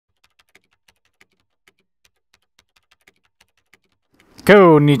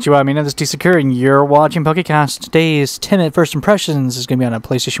Konnichiwa, my name is T-Secure, and you're watching PokeCast. Today's 10-minute first impressions is going to be on a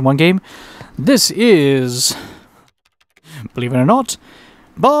PlayStation 1 game. This is, believe it or not,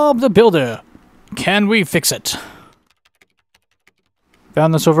 Bob the Builder. Can we fix it?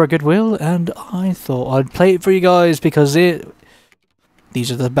 Found this over at Goodwill, and I thought I'd play it for you guys because these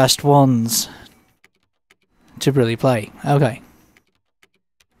are the best ones to really play. Okay.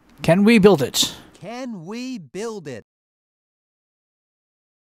 Can we build it? Can we build it?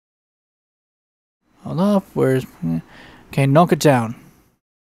 Hold up, where's... Okay, knock it down.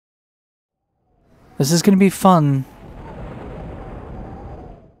 This is gonna be fun.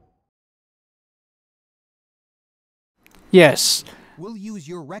 Yes. We'll use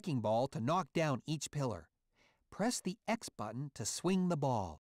your wrecking ball to knock down each pillar. Press the X button to swing the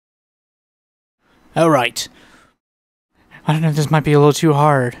ball. Alright. I don't know if this might be a little too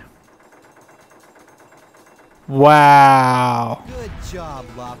hard. Wow. Good job,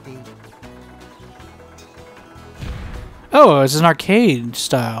 Lofty. Oh, it's an arcade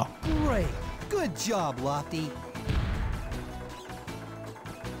style. Great. Good job, Lofty.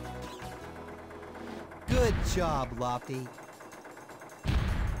 Good job, Lofty.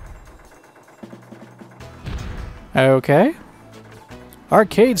 Okay.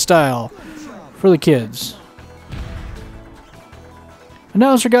 Arcade style for the kids.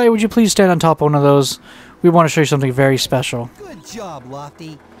 Announcer guy, would you please stand on top of one of those? We want to show you something very special. Good job,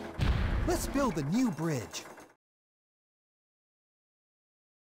 Lofty. Let's build a new bridge.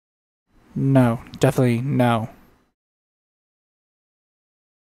 No, definitely no.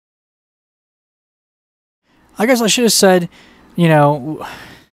 I guess I should have said, you know,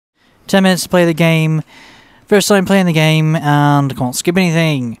 10 minutes to play the game. First time playing the game, and I can't skip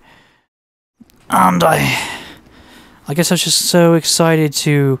anything. And I guess I was just so excited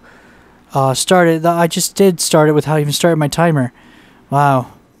to start it that I just did start it without even starting my timer.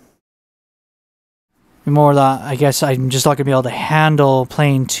 Wow. More that I guess I'm just not going to be able to handle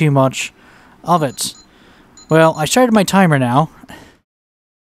playing too much of it. Well, I started my timer now.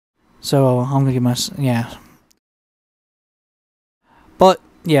 So I'm going to give my... yeah. But,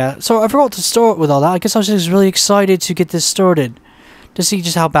 yeah, so I forgot to start with all that. I guess I was just really excited to get this started. To see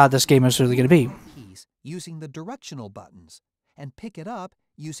just how bad this game is really going to be. Keys using the directional buttons. And pick it up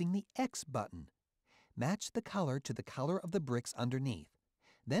using the X button. Match the color to the color of the bricks underneath.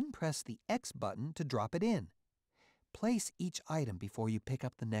 Then press the X button to drop it in. Place each item before you pick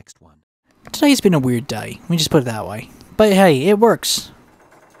up the next one. Today's been a weird day. Let me just put it that way. But hey, it works.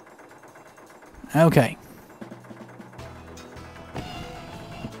 Okay.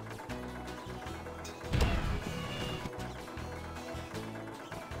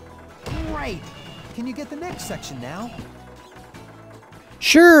 Great! Can you get the next section now?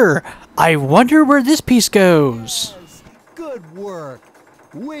 Sure! I wonder where this piece goes. Yes. Good work!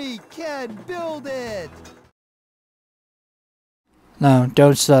 We can build it! No,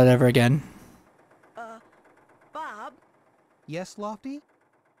 don't say that ever again. Bob? Yes, Lofty?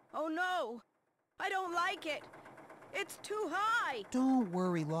 Oh no! I don't like it! It's too high! Don't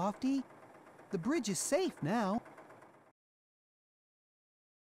worry, Lofty. The bridge is safe now.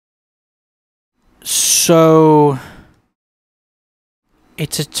 So...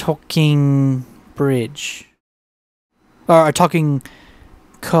 it's a talking bridge. Or a talking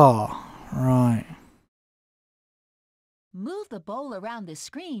car. Right. Move the bowl around the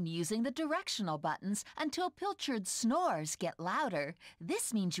screen using the directional buttons until Pilchard's snores get louder.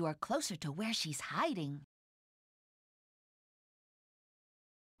 This means you are closer to where she's hiding.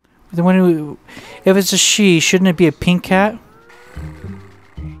 If it's a she, shouldn't it be a pink cat?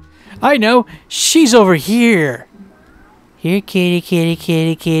 I know! She's over here! Here, kitty, kitty,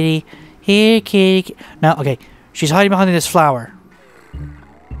 kitty, kitty. Here, kitty, kitty. No, okay. She's hiding behind this flower.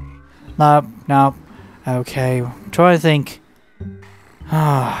 No, no. Okay, I'm trying to think.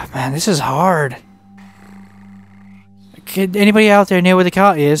 Ah, oh, man, this is hard. Can anybody out there know where the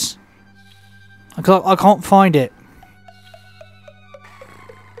cat is? I can't find it.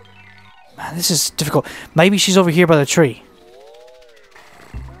 Man, this is difficult. Maybe she's over here by the tree.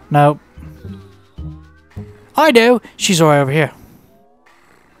 No. I know! She's right over here.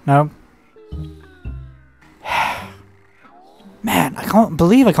 No. Man, I can't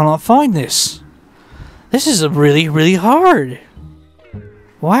believe I cannot find this. This is really, really hard.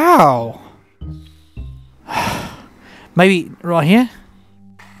 Wow. Maybe right here?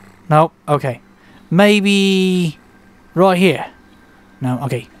 No, okay. Maybe right here. No,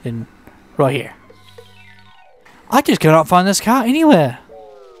 okay, then right here. I just cannot find this cat anywhere.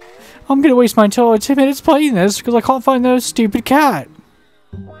 I'm gonna waste my entire 10 minutes playing this because I can't find the stupid cat.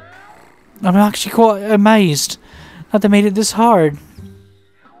 I'm actually quite amazed that they made it this hard.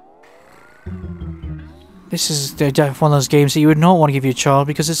 This is definitely one of those games that you would not want to give your child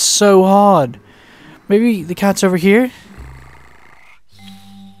because it's so hard. Maybe the cat's over here?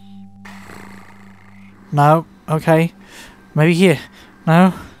 No. Okay. Maybe here.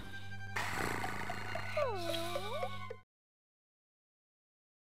 No.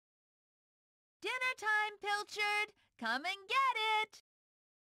 Dinner time, Pilchard! Come and get it!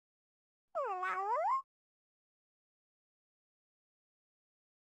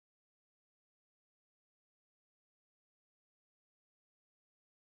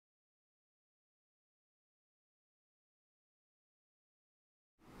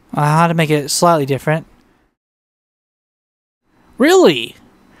 I had to make it slightly different. Really?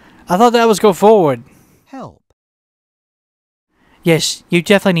 I thought that was go forward. Help. Yes, you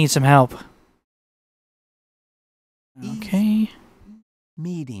definitely need some help. Okay. Easy.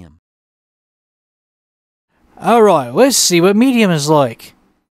 Medium. Alright, let's see what medium is like.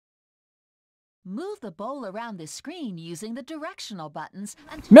 Move the bowl around the screen using the directional buttons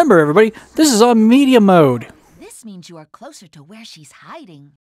and Remember everybody, this is on medium mode. this means you are closer to where she's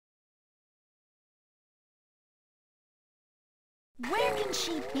hiding. Where can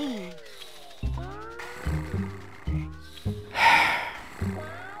she be?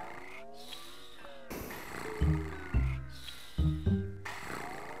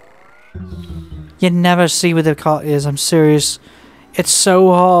 You never see where the cat is, I'm serious. It's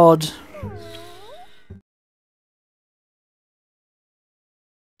so hard. Dinner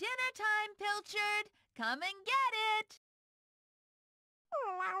time, Pilchard! Come and get it!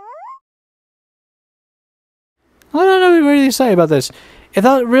 I don't know what to say about this. If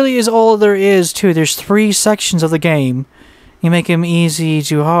that really is all there is to it, there's 3 sections of the game. You make them easy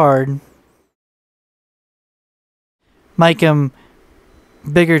to hard. Make them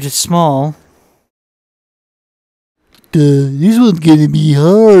bigger to small. This one's gonna be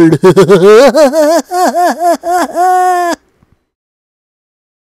hard.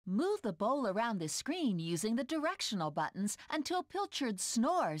 Move the bowl around the screen using the directional buttons until Pilchard's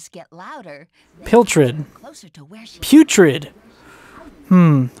snores get louder. Then Pilchard. you're closer to where she Putrid.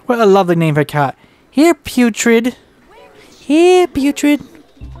 What a lovely name for a cat. Here, Putrid. Here, Putrid.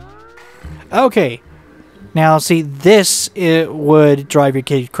 Okay. Now, see, this it would drive your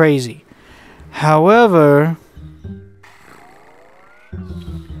kid crazy. However,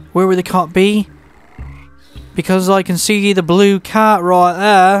 where would the cat be? Because I can see the blue cat right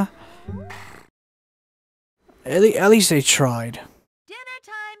there. At least they tried. Dinner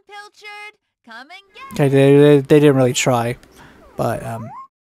time, Pilchard! Come and get Okay, they didn't really try. But,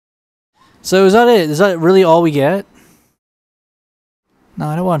 so is that it? Is that really all we get? No,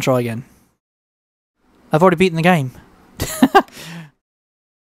 I don't want to try again. I've already beaten the game. That's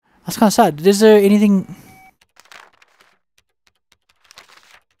kind of sad. Is there anything...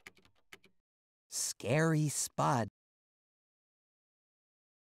 Scary Spud.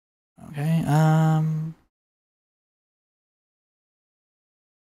 Okay,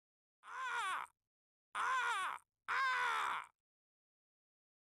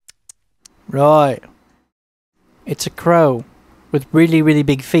 Right. It's a crow with really, really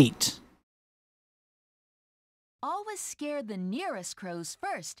big feet. Always scare the nearest crows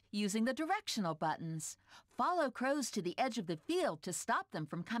first using the directional buttons. Follow crows to the edge of the field to stop them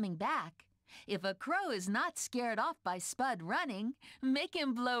from coming back. If a crow is not scared off by Spud running, make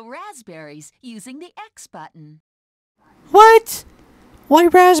him blow raspberries using the X button. What? Why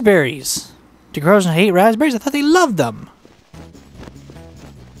raspberries? Do crows not hate raspberries? I thought they loved them.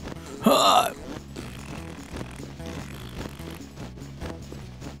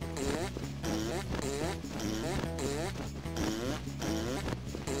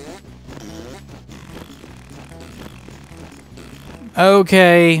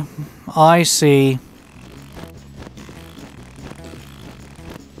 Okay, I see.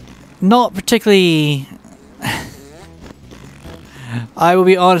 Not particularly... I will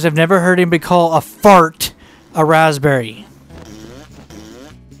be honest, I've never heard anybody call a fart a raspberry.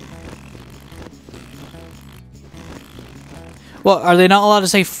 Well, are they not allowed to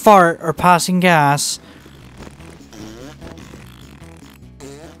say fart or passing gas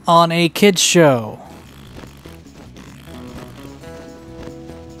on a kids show?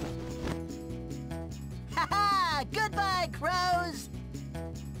 Ha-ha! Goodbye, crows!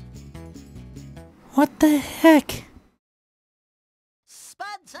 What the heck?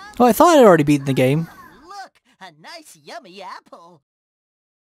 Spud's up. Oh, I thought I'd already beaten the game. Look, a nice yummy apple.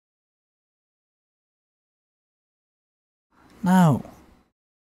 No.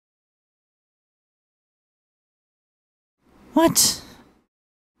 What?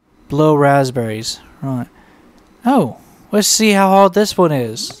 Blow raspberries. Right. Oh, let's see how hard this one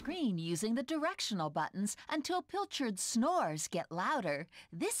is. Screen using the directional buttons until Pilchard's snores get louder.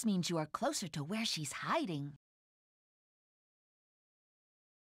 This means you are closer to where she's hiding.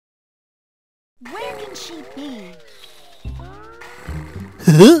 Where can she be?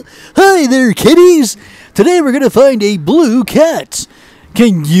 Hi there, kitties! Today we're gonna find a blue cat.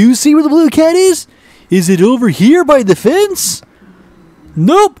 Can you see where the blue cat is? Is it over here by the fence?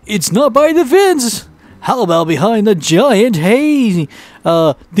 Nope, it's not by the fence. How about behind the giant hay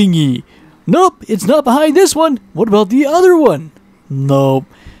thingy? Nope, it's not behind this one. What about the other one? Nope.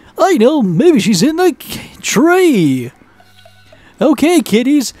 I know, maybe she's in the tree. Okay,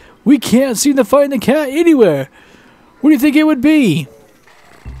 kitties, we can't seem to find the cat anywhere. What do you think it would be?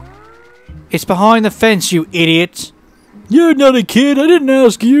 It's behind the fence, you idiot. You're not a kid, I didn't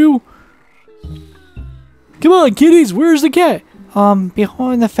ask you. Come on, kitties, where's the cat?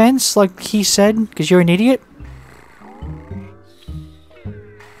 Behind the fence, like he said, because you're an idiot?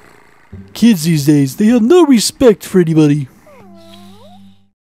 Kids these days, they have no respect for anybody.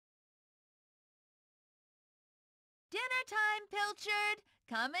 Dinner time, Pilchard!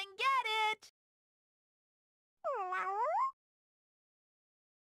 Come and get it!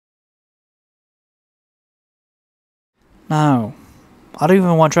 No. I don't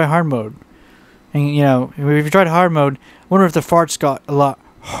even want to try hard mode. And, you know, if you tried hard mode, I wonder if the farts got a lot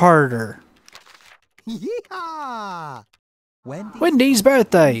harder. Yeehaw! Wendy's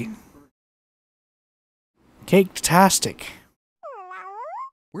birthday! Cake-tastic.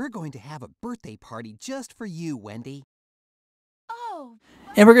 We're going to have a birthday party just for you, Wendy. Oh,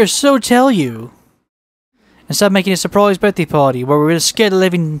 And we're going to so tell you. Instead of making a surprise birthday party where we're going to scare the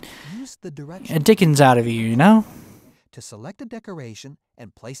living Use the direction dickens out of you, you know? to select a decoration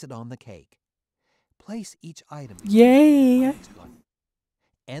and place it on the cake. Place each item. Yay! on its button.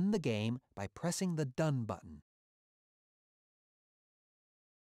 End the game by pressing the Done button.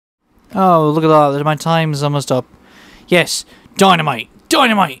 Oh, look at that. My time's almost up. Yes, dynamite!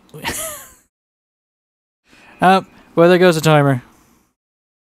 Dynamite! Oh, well, there goes the timer.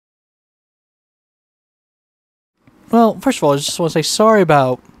 Well, first of all, I just want to say sorry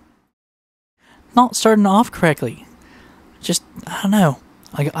about not starting off correctly. Just, I don't know.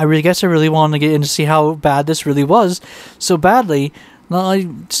 I really guess I really wanted to get in to see how bad this really was so badly that I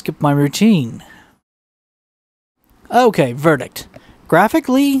skipped my routine. Okay, verdict.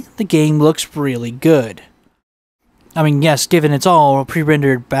 Graphically, the game looks really good. I mean, yes, given it's all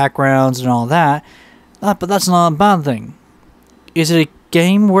pre-rendered backgrounds and all that, but that's not a bad thing. Is it a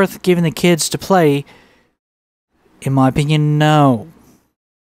game worth giving the kids to play? In my opinion, no.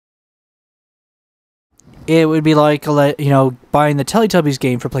 It would be like, you know, buying the Teletubbies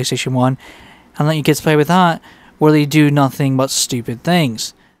game for PlayStation 1 and letting your kids play with that, where they do nothing but stupid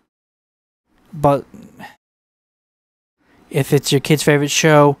things. But if it's your kid's favorite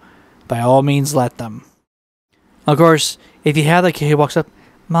show, by all means let them. Of course, if you have that kid who walks up,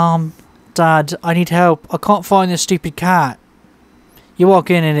 Mom, Dad, I need help. I can't find this stupid cat. You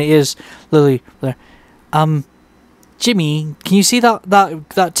walk in and it is Lily there. Jimmy, can you see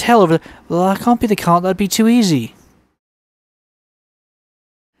that tail over there? Well, that can't be the cat. That'd be too easy.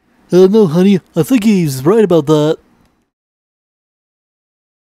 No, honey. I think he's right about that.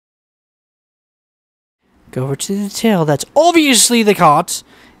 Go over to the tail. That's obviously the cat.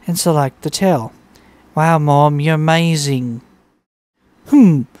 And select the tail. Wow, Mom, you're amazing.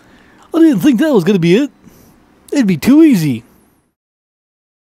 I didn't think that was going to be it. It'd be too easy.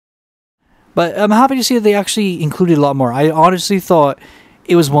 But I'm happy to see that they actually included a lot more. I honestly thought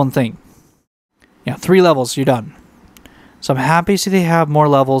it was one thing. Yeah, 3 levels, you're done. So I'm happy to see they have more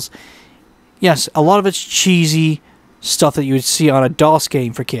levels. Yes, a lot of it's cheesy stuff that you would see on a DOS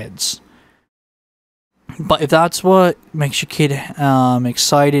game for kids. But if that's what makes your kid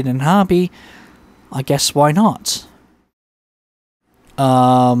excited and happy, I guess why not?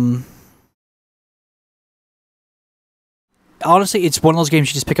 Honestly, it's one of those games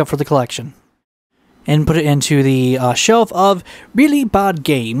you just pick up for the collection and put it into the shelf of really bad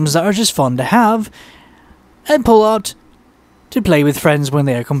games that are just fun to have and pull out to play with friends when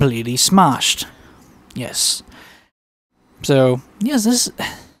they're completely smashed. Yes. So, yes, this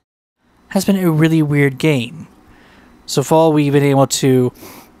has been a really weird game. So far, we've been able to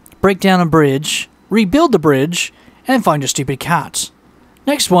break down a bridge, rebuild the bridge, and find a stupid cat.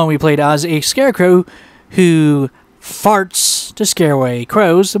 Next one, we played as a scarecrow who farts to scare away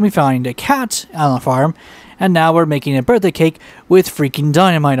crows, and we find a cat on the farm, and now we're making a birthday cake with freaking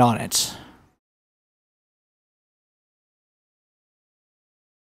dynamite on it.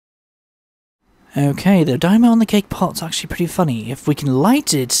 Okay, the dynamite on the cake pot's actually pretty funny. If we can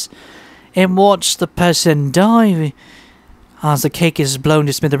light it and watch the person die, as the cake is blown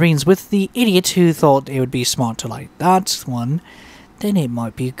to smithereens with the idiot who thought it would be smart to light that one, then it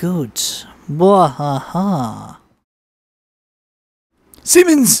might be good. Wahaha.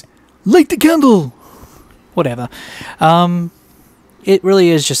 Simmons! Light the candle! Whatever. It really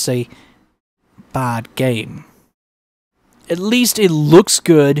is just a bad game. At least it looks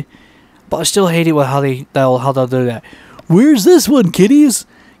good, but I still hate it with how they'll do that. Where's this one, kiddies?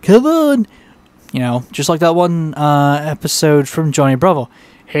 Come on! You know, just like that one episode from Johnny Bravo.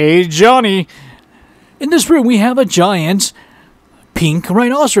 Hey, Johnny! In this room we have a giant pink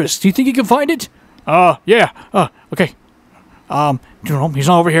rhinoceros. Do you think you can find it? Yeah. Okay. He's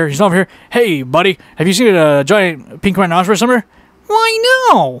not over here. He's not over here. Hey, buddy, have you seen a giant pink rhinoceros somewhere? Why,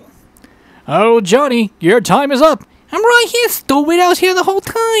 no. Oh, Johnny, your time is up. I'm right here, stupid. I was here the whole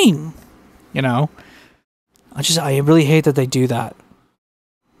time. You know, I really hate that they do that.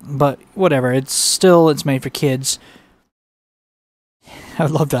 But whatever, it's made for kids. I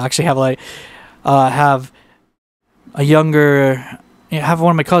would love to actually have have a younger, have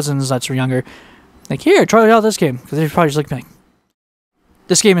one of my cousins that's younger. Like, here, try out this game. Because they're probably just like,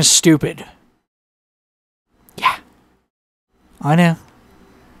 this game is stupid. Yeah. I know.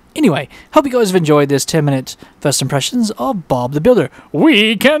 Anyway, hope you guys have enjoyed this 10-minute first impressions of Bob the Builder.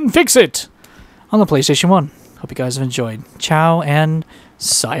 We can fix it! On the PlayStation 1. Hope you guys have enjoyed. Ciao and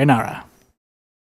sayonara.